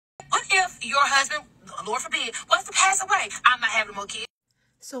What if your husband, Lord forbid, was to pass away? I'm not having more kids.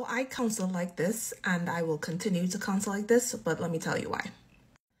 So I counsel like this, and I will continue to counsel like this, but let me tell you why.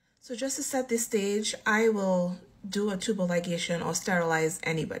 So just to set this stage, I will do a tubal ligation or sterilize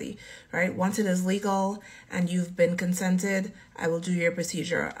anybody, right? Once it is legal and you've been consented, I will do your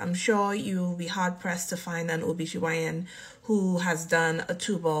procedure. I'm sure you'll be hard pressed to find an OBGYN who has done a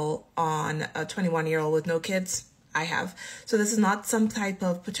tubal on a 21-year-old with no kids. I have. So this is not some type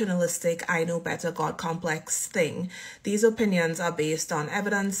of paternalistic, I know better, God complex thing. These opinions are based on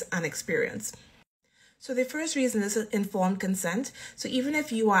evidence and experience. So the first reason is informed consent. So even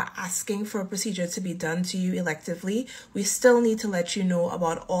if you are asking for a procedure to be done to you electively, we still need to let you know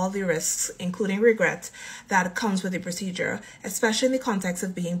about all the risks, including regret, that comes with the procedure, especially in the context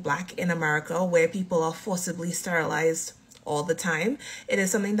of being Black in America, where people are forcibly sterilized all the time. It is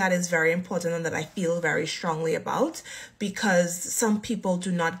something that is very important and that I feel very strongly about, because some people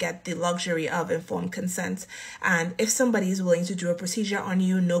do not get the luxury of informed consent. And if somebody is willing to do a procedure on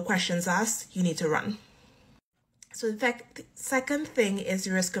you, no questions asked, you need to run. So the second thing is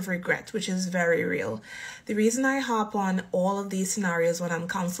the risk of regret, which is very real. The reason I harp on all of these scenarios when I'm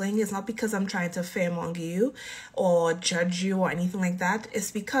counseling is not because I'm trying to fearmonger you or judge you or anything like that.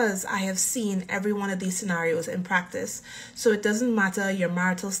 It's because I have seen every one of these scenarios in practice. So it doesn't matter your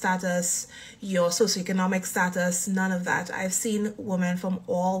marital status, your socioeconomic status, none of that. I've seen women from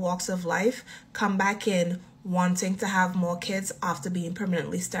all walks of life come back in wanting to have more kids after being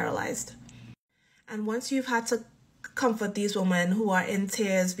permanently sterilized. And once you've had to comfort these women who are in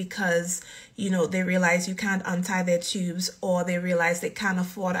tears because, they realize you can't untie their tubes, or they realize they can't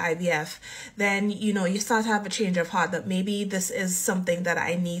afford IVF, then, you start to have a change of heart that maybe this is something that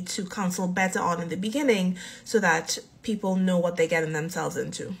I need to counsel better on in the beginning so that people know what they're getting themselves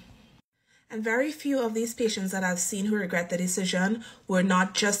into. And very few of these patients that I've seen who regret the decision were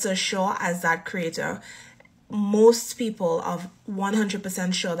not just as sure as that creator. Most people are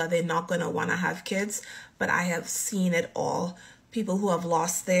 100% sure that they're not going to want to have kids, but I have seen it all. People who have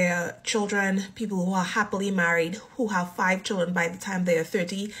lost their children, people who are happily married, who have 5 children by the time they are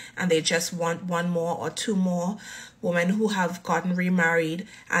 30 and they just want 1 more or 2 more. Women who have gotten remarried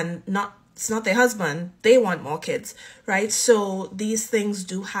and it's not their husband, they want more kids, right? So these things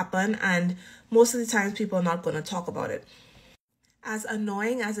do happen, and most of the times people are not going to talk about it. As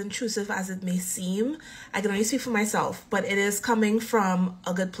annoying, as intrusive as it may seem, I can only speak for myself, but it is coming from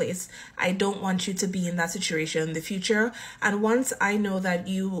a good place. I don't want you to be in that situation in the future. And once I know that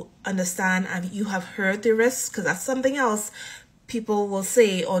you understand and you have heard the risks, because that's something else, people will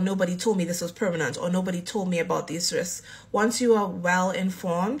say, oh, nobody told me this was permanent, or nobody told me about these risks. Once you are well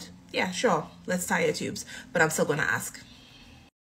informed, yeah, sure, let's tie your tubes, but I'm still going to ask.